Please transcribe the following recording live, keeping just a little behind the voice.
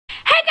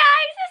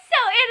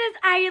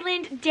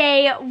Ireland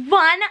day 1.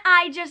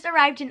 I just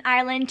arrived in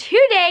Ireland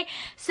today,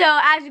 so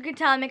as you can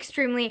tell, I'm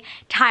extremely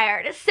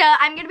tired. So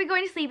I'm gonna be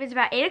going to sleep. It's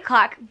about 8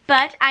 o'clock,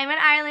 but I'm in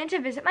Ireland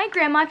to visit my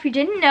grandma. If you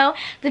didn't know,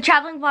 the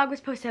traveling vlog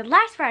was posted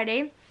last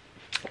Friday.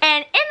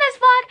 And in this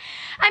vlog,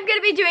 I'm going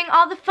to be doing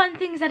all the fun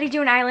things that I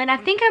do in Ireland. I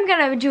think I'm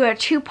going to do a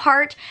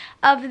 2-part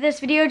of this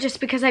video just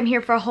because I'm here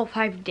for a whole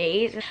 5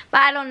 days. But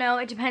I don't know.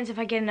 It depends if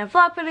I get enough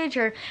vlog footage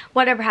or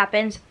whatever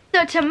happens.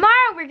 So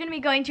tomorrow we're going to be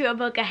going to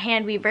Avoca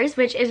Hand Weavers,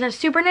 which is a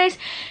super nice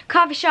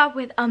coffee shop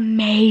with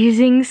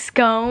amazing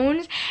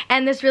scones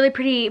and this really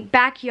pretty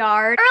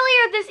backyard.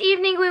 Earlier this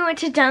evening we went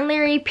to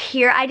Dunleary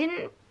Pier. I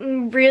didn't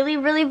really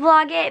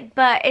vlog it,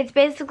 but it's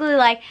basically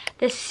like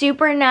this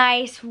super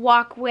nice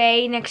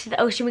walkway next to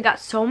the ocean. We got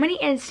so many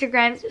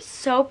Instagrams. It's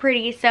so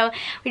pretty. So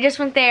we just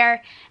went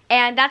there.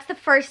 And that's the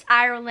first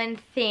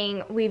Ireland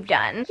thing we've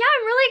done. Yeah,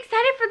 I'm really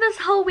excited for this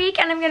whole week,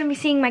 and I'm gonna be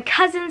seeing my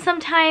cousin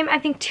sometime, I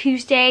think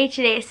Tuesday.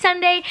 Today is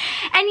Sunday.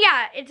 And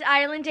yeah, it's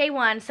Ireland day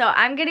 1, so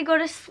I'm gonna go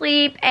to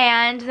sleep,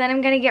 and then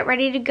I'm gonna get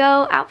ready to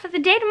go out for the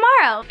day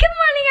tomorrow. Good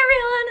morning,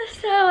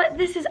 everyone. So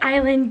this is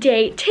Ireland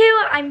day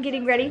 2. I'm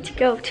getting ready to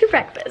go to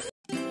breakfast.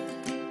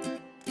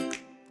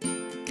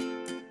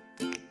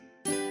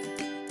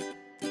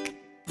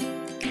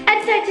 I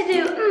decided to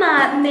do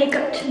my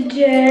makeup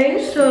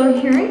today, so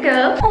here I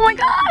go. Oh my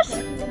gosh!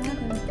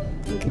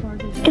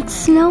 It's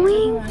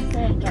snowing.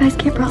 You guys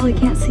probably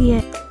can't see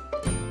it.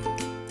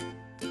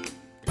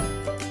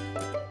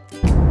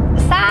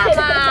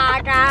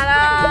 Stop,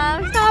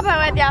 Cara! Stop it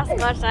with your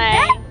squishy.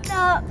 That's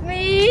not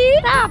me.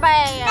 Stop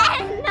it.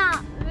 That's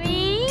not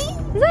me.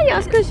 Is that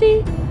your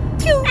squishy?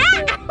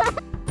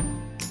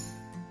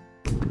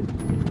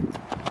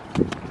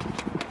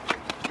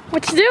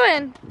 What you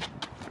doing?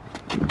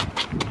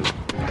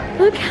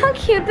 Look how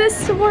cute this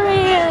store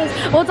is.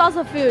 Well, it's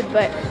also food,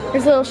 but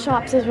there's little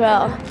shops as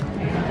well.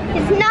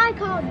 It's not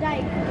called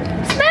Dyke.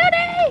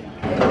 Smoothie!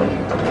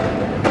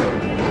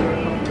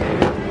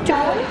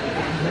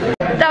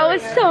 That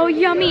was so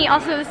yummy.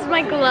 Also, this is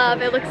my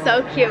glove. It looks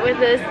so cute with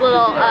this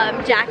little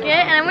jacket.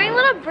 And I'm wearing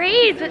little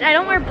braids, which I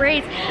don't wear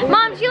braids.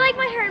 Mom, do you like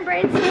my hair in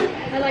braids?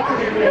 I like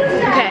it in braids.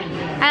 Okay,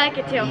 I like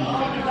it too.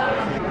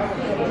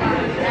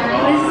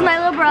 This is my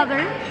little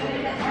brother.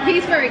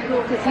 He's very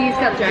cool because he's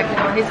got a jacket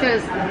on. He's got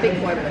his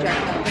big boy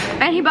jacket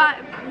on. And he bought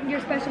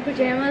your special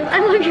pajamas. I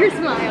love your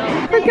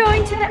smile. We're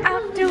going to the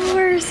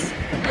outdoors.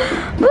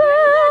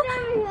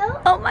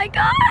 Oh my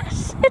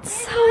gosh, it's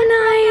so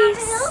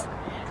nice.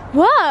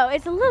 Whoa,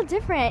 it's a little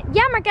different.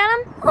 Yeah, Mark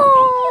Adam.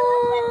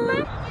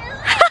 Oh.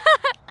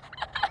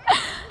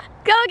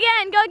 Go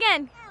again, go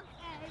again.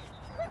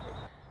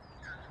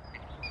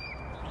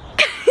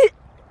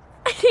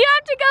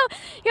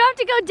 You have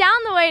to go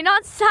down the way,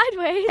 not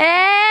sideways.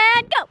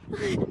 And go.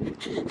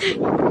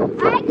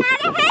 I got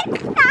a head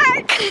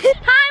start.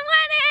 I'm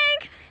winning.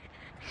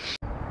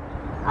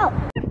 Oh.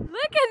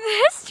 Look at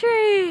this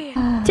tree.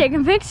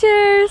 Taking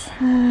pictures.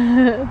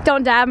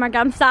 Don't dab, Mark.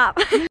 I'm stop.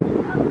 Oh.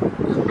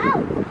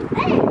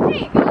 Hey, there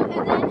you go. And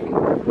then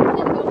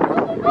go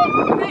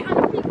right on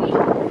the TV.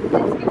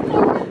 Let's go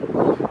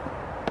forward.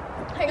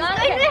 Hang on.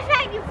 I'm gonna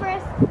thank you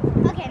first.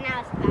 Okay, now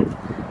it's back.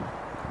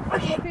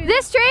 Okay.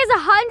 This tree is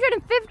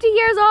 150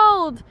 years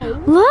old.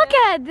 Look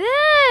at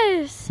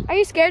this. Are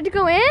you scared to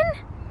go in?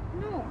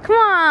 No. Come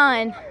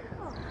on.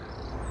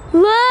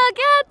 Look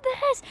at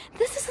this.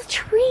 This is a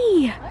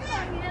tree.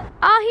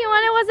 All he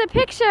wanted was a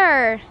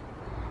picture.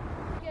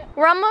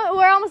 We're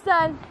almost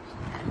done.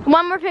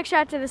 One more picture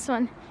after this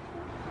one.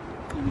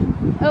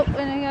 Oh,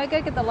 and I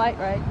gotta get the light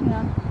right.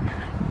 Yeah.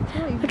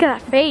 Look at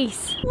that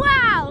face.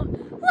 Wow.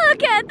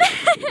 Look at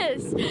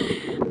this.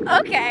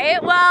 Okay,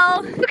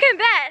 well, you can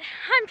bet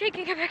I'm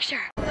taking a picture.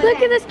 Look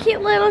at this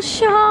cute little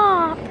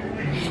shop.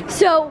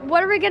 So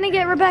what are we gonna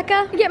get,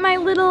 Rebecca? Get my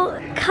little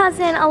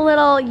cousin a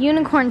little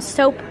unicorn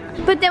soap.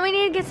 But then we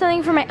need to get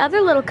something for my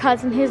other little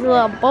cousin who's a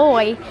little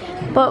boy.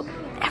 But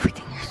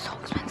everything is so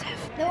expensive.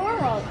 The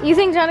world. You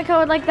think Jonica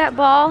would like that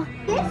ball?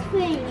 This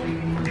thing.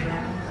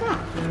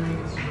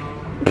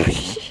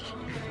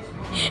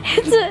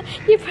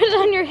 You put it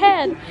on your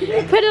head.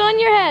 Put it on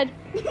your head.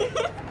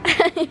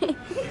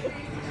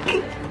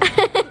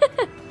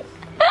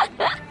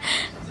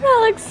 That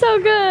looks so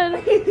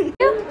good.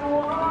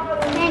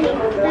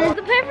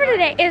 The plan for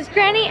today is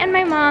Granny and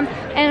my mom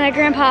and my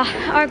grandpa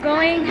are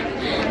going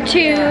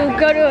to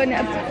go to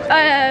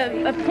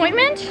an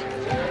appointment,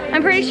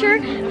 I'm pretty sure,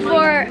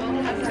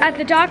 at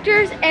the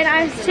doctor's, and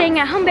I'm staying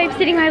at home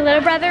babysitting my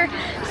little brother.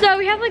 So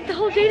we have like the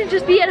whole day to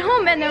just be at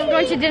home, and then we're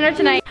going to dinner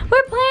tonight.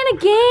 We're playing a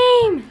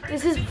game.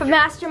 This is for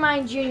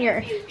Mastermind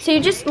Junior. So you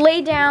just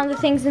lay down the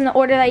things in the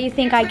order that you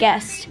think I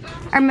guessed,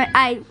 or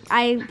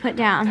I put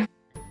down.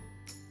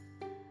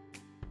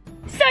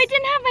 So I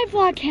didn't have my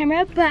vlog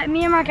camera, but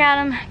me and Mark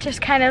Adam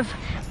just kind of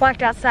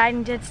walked outside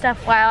and did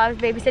stuff while I was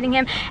babysitting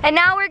him. And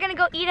now we're gonna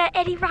go eat at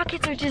Eddie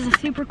Rockets, which is a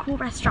super cool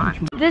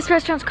restaurant. This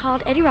restaurant's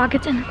called Eddie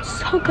Rockets and it's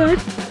so good.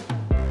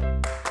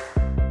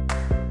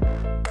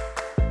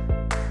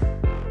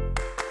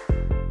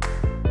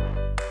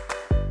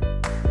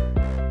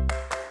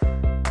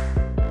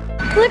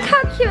 Look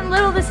how cute and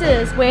little this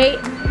is. Wait,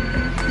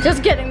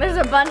 just kidding, there's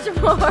a bunch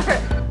more.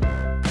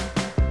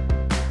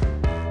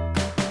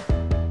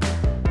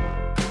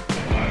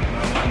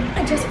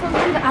 I just filmed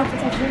one of the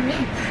outfits I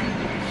made.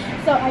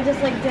 So I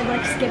just like did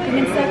like skipping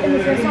and stuff in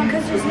the first one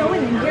because there's no one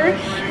in here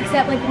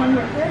except like one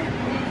worker.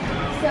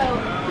 So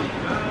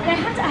I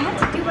had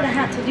to do what I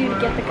had to do to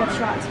get the good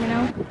shots, you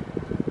know?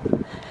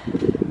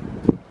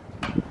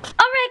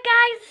 Alright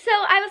guys, so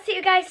I will see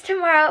you guys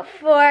tomorrow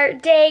for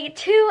day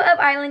 2 of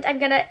Ireland. I'm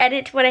gonna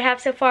edit what I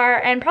have so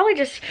far and probably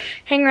just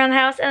hang around the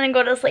house and then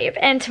go to sleep.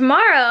 And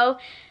tomorrow,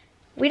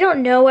 we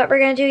don't know what we're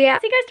gonna do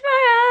yet. See you guys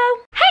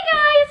tomorrow. Hey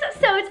guys,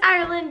 so it's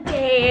Ireland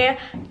day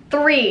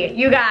 3,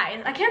 you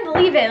guys. I can't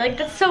believe it, like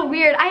that's so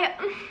weird.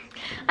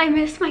 I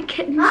miss my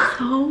kitten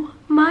so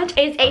much.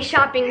 It's a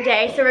shopping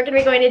day, so we're gonna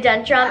be going to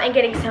Dundrum and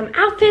getting some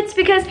outfits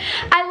because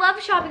I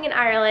love shopping in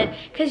Ireland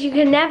because you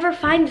can never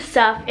find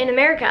stuff in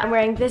America. I'm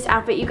wearing this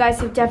outfit. You guys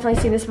have definitely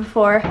seen this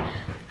before.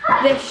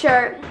 This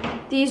shirt,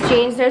 these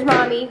jeans, there's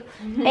mommy,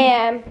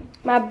 and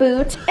my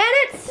boots. And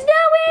it's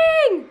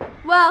snowing!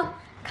 Well,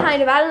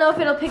 kind of. I don't know if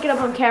it'll pick it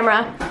up on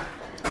camera.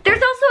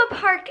 There's also a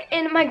park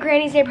in my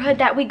granny's neighborhood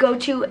that we go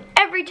to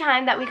every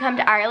time that we come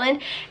to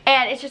Ireland,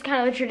 and it's just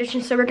kind of a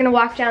tradition, so we're gonna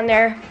walk down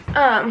there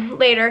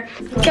later.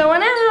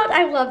 Going out.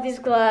 I love these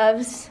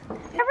gloves.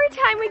 Every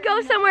time we go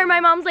somewhere,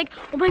 my mom's like,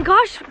 oh my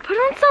gosh, put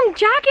on some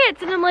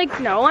jackets, and I'm like,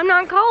 no, I'm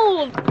not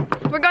cold.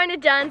 We're going to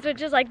Dunn's,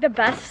 which is like the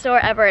best store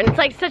ever, and it's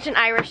like such an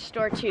Irish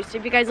store too, so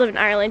if you guys live in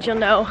Ireland, you'll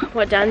know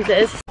what Dunn's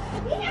is.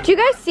 Do you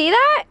guys see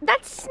that?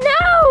 That's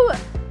snow!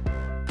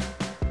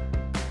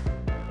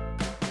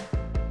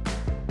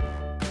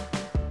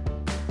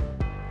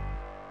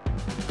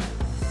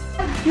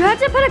 You have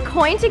to put a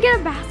coin to get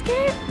a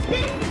basket?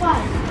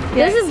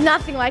 This is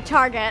nothing like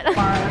Target.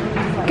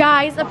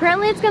 Guys,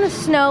 apparently it's gonna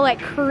snow like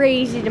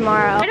crazy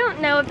tomorrow. I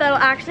don't know if that'll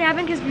actually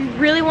happen because we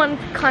really want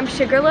to climb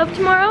Sugarloaf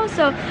tomorrow,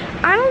 so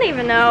I don't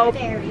even know.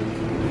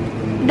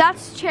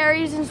 That's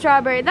cherries and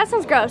strawberry. That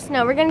sounds gross.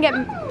 No, we're gonna get,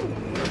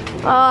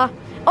 or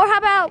how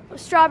about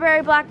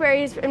strawberry,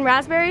 blackberries, and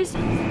raspberries?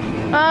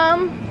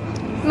 Mom,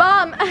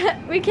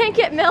 we can't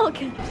get milk.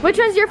 Which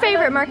one's your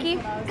favorite, Marky?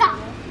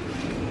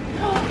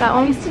 That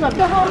one? Still have to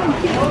go home and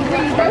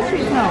bring your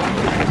groceries home.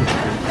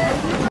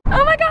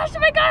 Oh my gosh,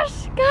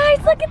 guys,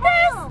 look at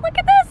this, look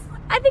at this.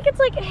 I think it's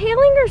like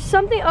hailing or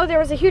something. Oh, there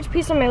was a huge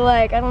piece on my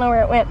leg. I don't know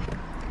where it went.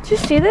 Did you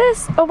see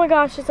this? Oh my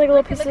gosh, it's like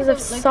little pieces of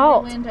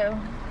salt. Guys,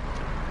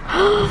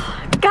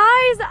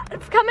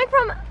 coming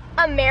from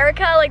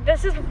America, like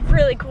this is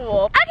really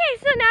cool. Okay,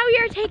 so now we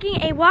are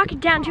taking a walk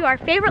down to our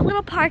favorite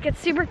little park. It's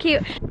super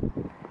cute.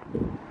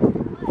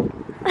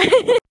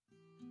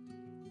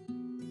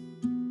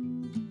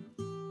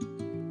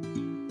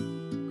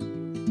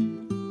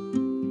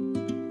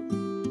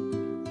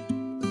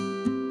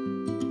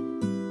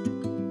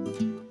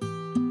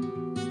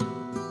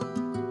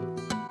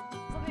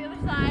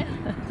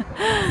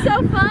 So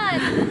fun.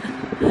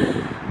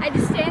 I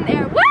just stand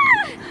there. Woo!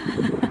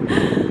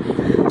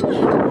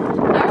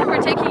 I remember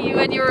taking you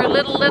when you were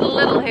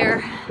little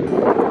here,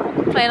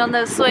 playing on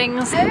those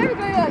swings. I remember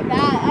going like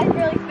that. I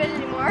barely fit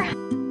anymore.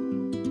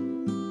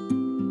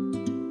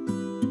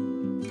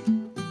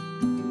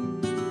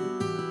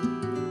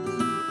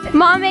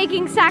 Mom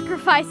making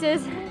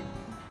sacrifices.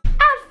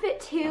 Outfit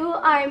 2,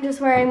 I'm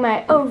just wearing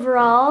my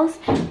overalls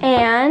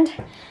and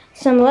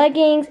some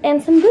leggings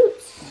and some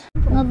boots.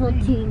 Level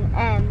team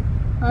M.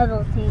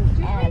 Level team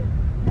M.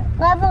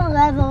 Level.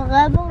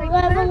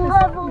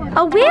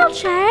 A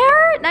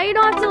wheelchair? Now you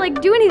don't have to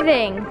like do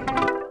anything.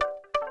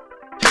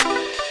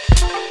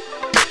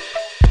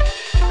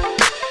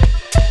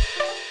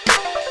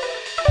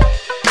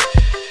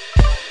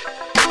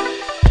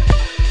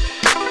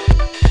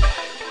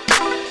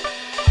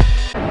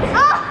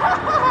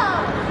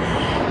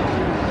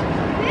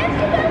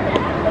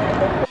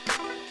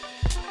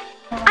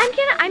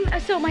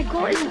 So my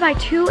goal is to buy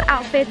 2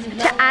 outfits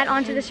to add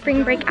on to the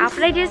spring break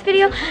outfit ideas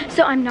video.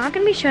 So I'm not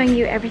going to be showing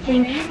you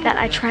everything that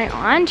I try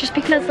on just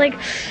because, like,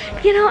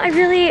 you know, I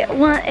really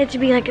want it to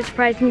be like a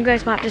surprise and you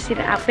guys will have to see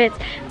the outfits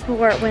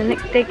for when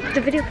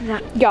the video comes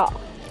out. Y'all,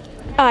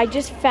 I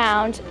just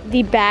found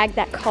the bag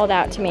that called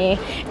out to me.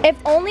 If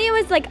only it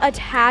was like a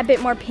tad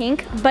bit more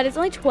pink, but it's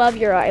only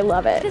 €12. I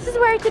love it. This is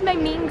where I did my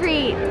meet and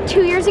greet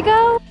 2 years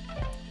ago.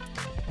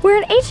 We're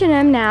at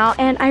H&M now,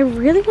 and I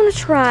really want to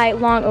try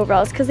long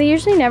overalls because they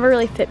usually never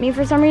really fit me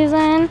for some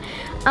reason.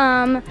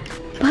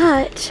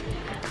 But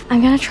I'm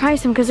gonna try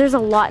some because there's a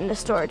lot in the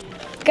store.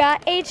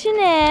 Got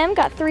H&M,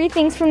 got 3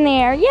 things from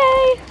there,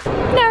 yay!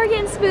 Now we're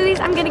getting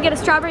smoothies. I'm gonna get a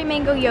strawberry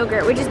mango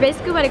yogurt, which is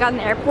basically what I got in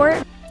the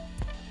airport.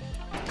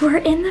 We're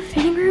in the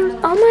fitting room,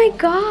 oh my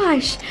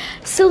gosh.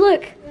 So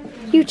look,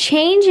 you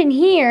change in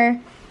here.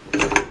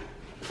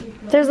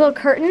 There's a little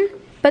curtain.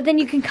 But then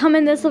you can come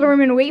in this little room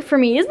and wait for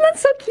me. Isn't that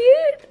so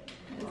cute?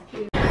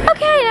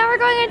 Okay, now we're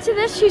going into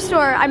this shoe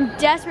store. I'm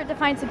desperate to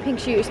find some pink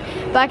shoes,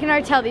 but I can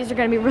already tell these are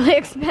gonna be really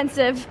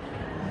expensive.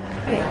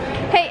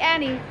 Hey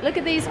Annie, look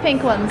at these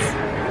pink ones.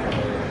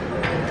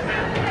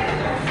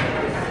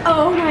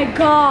 Oh my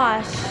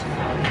gosh.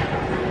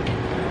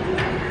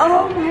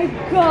 Oh my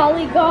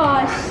golly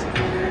gosh.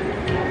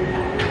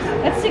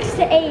 That's 6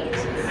 to 8.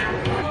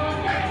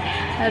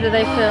 How do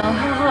they feel?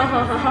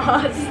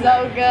 Oh,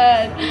 so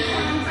good.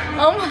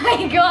 Oh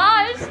my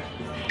gosh.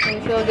 Do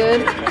you feel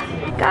good?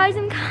 Guys,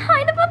 I'm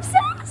kind of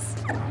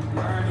obsessed.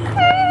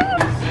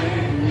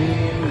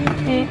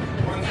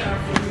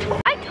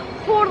 I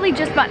totally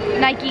just bought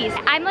Nikes.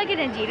 I'm like an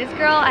Adidas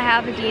girl. I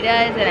have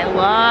Adidas and I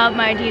love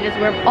my Adidas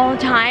wear all the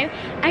time.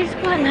 I just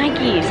bought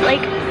Nikes, like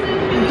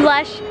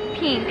blush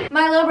pink.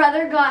 My little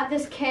brother got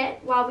this kit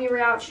while we were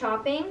out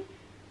shopping.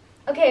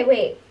 Okay,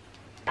 wait.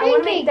 I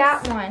want to make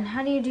that one.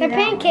 How do you do that? They're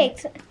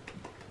pancakes.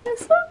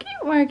 It's so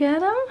cute,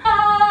 Margetta.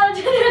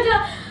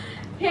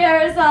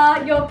 Here's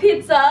your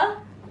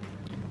pizza.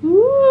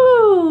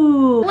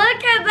 Ooh.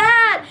 Look at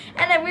that!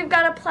 And then we've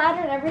got a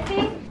platter and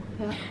everything.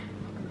 Yeah.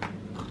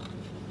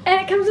 And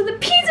it comes with a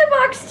pizza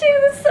box too.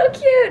 That's so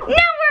cute. Now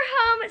we're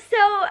home, so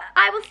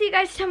I will see you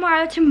guys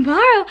tomorrow.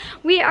 Tomorrow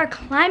we are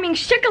climbing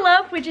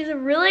Sugarloaf, which is a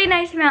really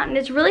nice mountain.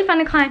 It's really fun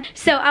to climb.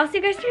 So I'll see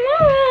you guys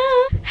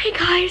tomorrow. Hey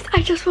guys,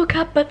 I just woke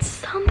up, but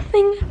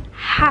something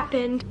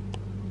happened.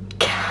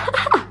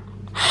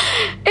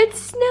 It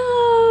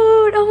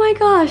snowed. Oh my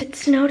gosh. It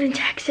snowed in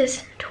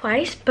Texas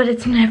twice, but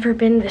it's never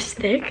been this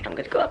thick. I'm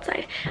gonna go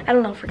outside. I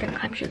don't know if we're gonna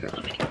climb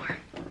Sugarloaf anymore.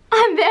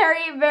 I'm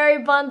very,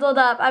 very bundled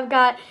up. I've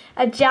got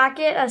a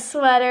jacket, a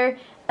sweater,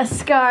 a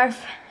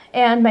scarf,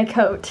 and my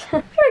coat.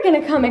 We're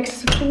gonna come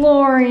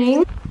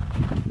exploring.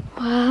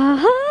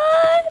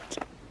 What?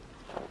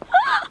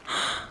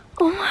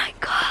 Oh my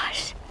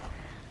gosh.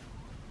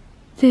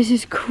 This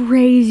is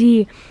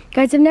crazy.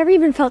 Guys, I've never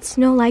even felt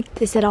snow like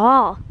this at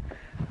all.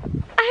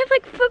 I have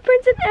like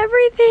footprints and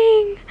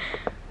everything.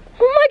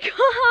 Oh my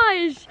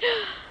gosh.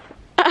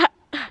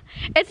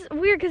 It's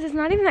weird because it's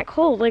not even that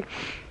cold. Like,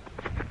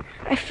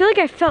 I feel like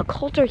I felt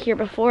colder here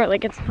before.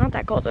 Like, it's not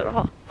that cold at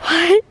all.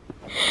 What?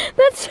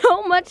 That's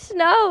so much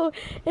snow.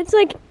 It's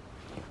like,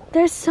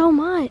 there's so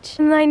much.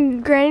 And my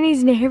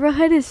granny's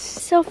neighborhood is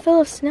so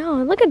full of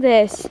snow. Look at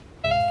this.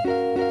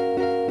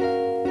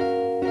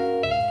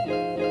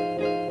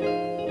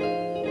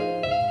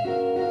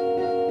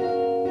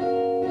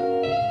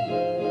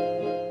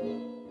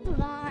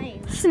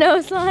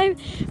 Snow slime.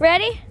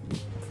 Ready?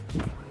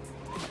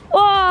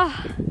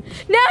 Oh,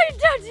 no,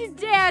 don't you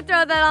dare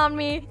throw that on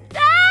me.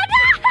 Ah,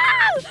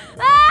 no!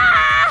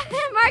 Ah,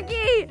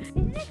 Marky!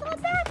 Didn't it go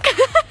back?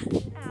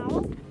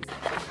 Ow.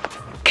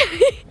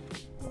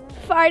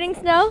 Farting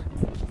snow?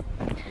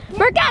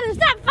 Mark-Adam,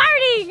 stop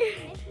farting!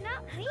 It's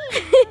not me.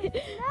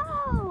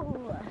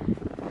 No.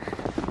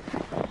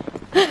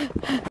 So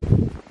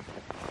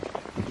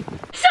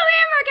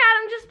here,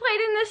 Mark-Adam just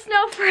played in the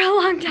snow for a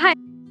long time.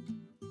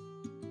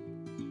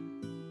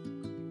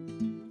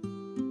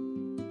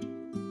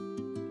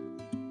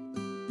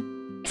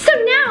 So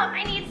now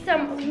I need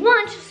some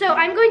lunch, so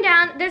I'm going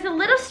down. There's a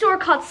little store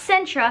called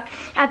Centra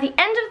at the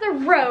end of the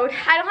road.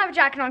 I don't have a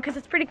jacket on because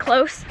it's pretty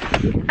close.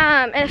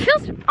 And it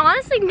feels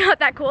honestly not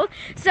that cold.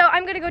 So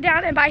I'm gonna go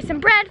down and buy some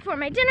bread for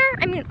my dinner.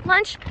 I mean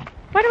lunch.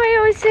 Why do I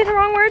always say the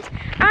wrong words?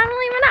 I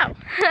don't even know.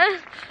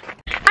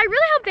 I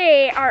really hope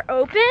they are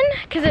open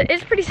because it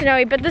is pretty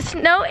snowy, but the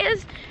snow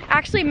is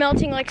actually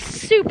melting like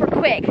super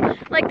quick.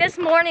 Like this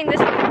morning, this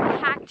was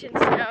packed in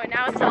snow and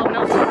now it's all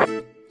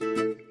melting.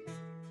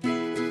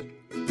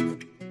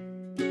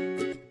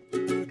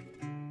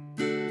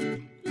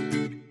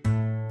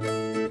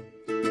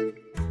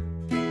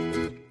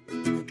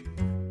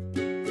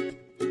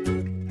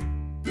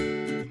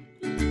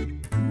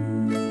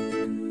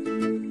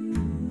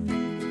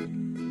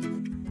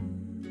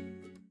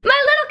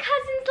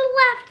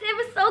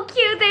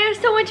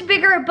 So much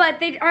bigger, but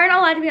they aren't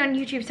allowed to be on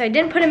YouTube, so I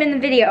didn't put them in the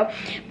video.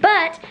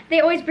 But they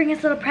always bring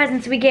us little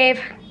presents. We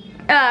gave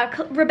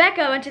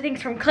Rebecca a bunch of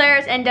things from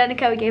Claire's, and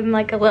Danica, we gave him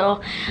like a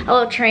little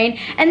train,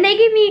 and they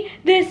gave me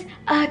this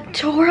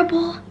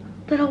adorable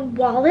little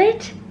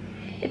wallet.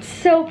 It's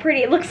so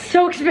pretty. It looks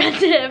so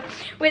expensive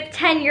with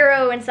 10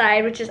 euro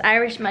inside, which is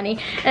Irish money.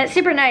 And it's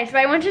super nice.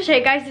 But I want to show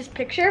you guys this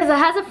picture because it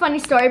has a funny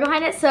story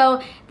behind it.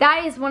 So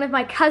that is one of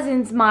my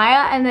cousins,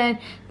 Maya. And then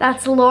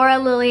that's Laura,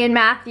 Lily, and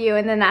Matthew.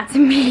 And then that's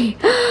me.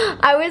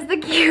 I was the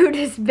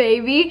cutest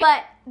baby.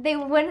 But they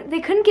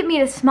couldn't get me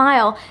to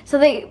smile. So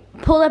they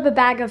pulled up a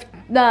bag of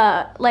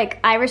the like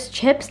Irish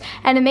chips.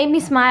 And it made me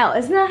smile.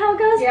 Isn't that how it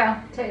goes?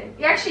 Yeah.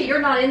 Actually, you're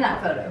not in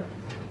that photo.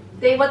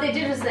 What they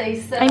did is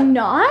they set I'm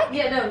not?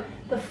 Yeah, no.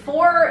 The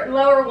 4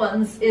 lower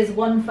ones is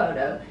one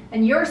photo,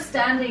 and you're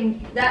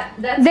standing. That's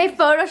they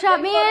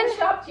photoshopped me in.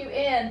 Photoshopped you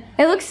in.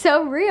 It looks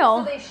so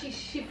real. So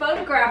she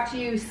photographed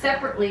you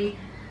separately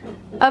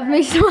of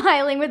me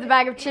smiling with a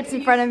bag of chips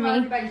in front of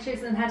me. A bag of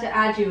chips and had to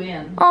add you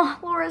in. Oh,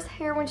 Laura's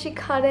hair when she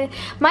cut it.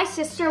 My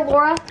sister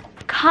Laura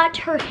cut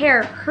her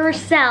hair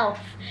herself,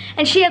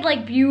 and she had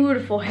like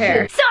beautiful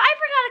hair. So I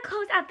forgot to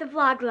close out the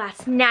vlog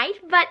last night,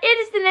 but it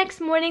is the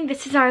next morning.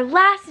 This is our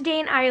last day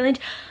in Ireland.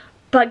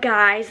 But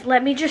guys,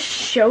 let me just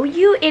show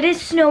you. It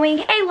is snowing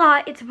a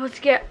lot. It's supposed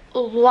to get a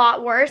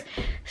lot worse.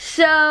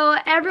 So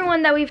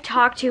everyone that we've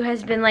talked to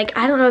has been like,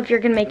 I don't know if you're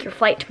gonna make your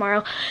flight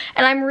tomorrow.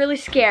 And I'm really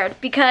scared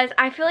because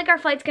I feel like our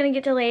flight's gonna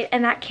get delayed,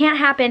 and that can't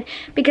happen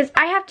because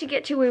I have to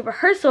get to a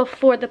rehearsal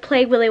for the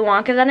play Willy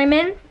Wonka that I'm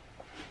in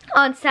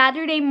on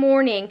Saturday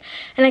morning,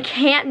 and I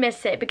can't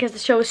miss it because the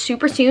show is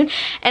super soon,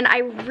 and I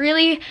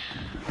really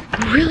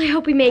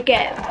hope we make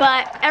it.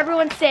 But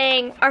everyone's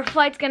saying our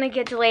flight's gonna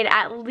get delayed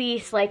at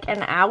least like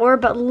an hour.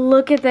 But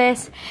look at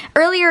this.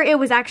 Earlier it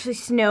was actually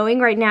snowing.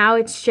 Right now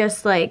it's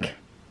just like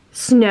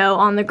snow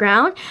on the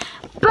ground.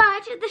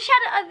 But the shout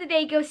out of the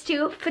day goes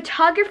to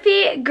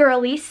Photography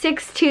Girly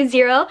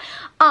 620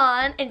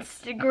 on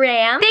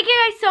Instagram. Thank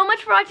you guys so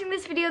much for watching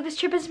this video. This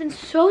trip has been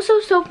so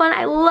fun.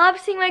 I love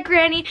seeing my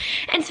granny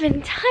and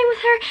spending time with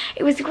her.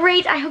 It was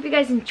great. I hope you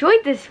guys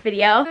enjoyed this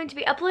video. I'm going to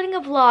be uploading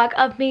a vlog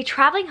of me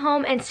traveling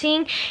home and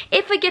seeing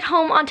if I get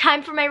home on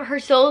time for my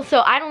rehearsal.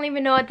 So I don't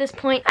even know at this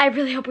point. I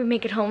really hope we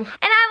make it home. And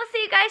I will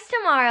see you guys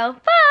tomorrow.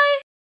 Bye!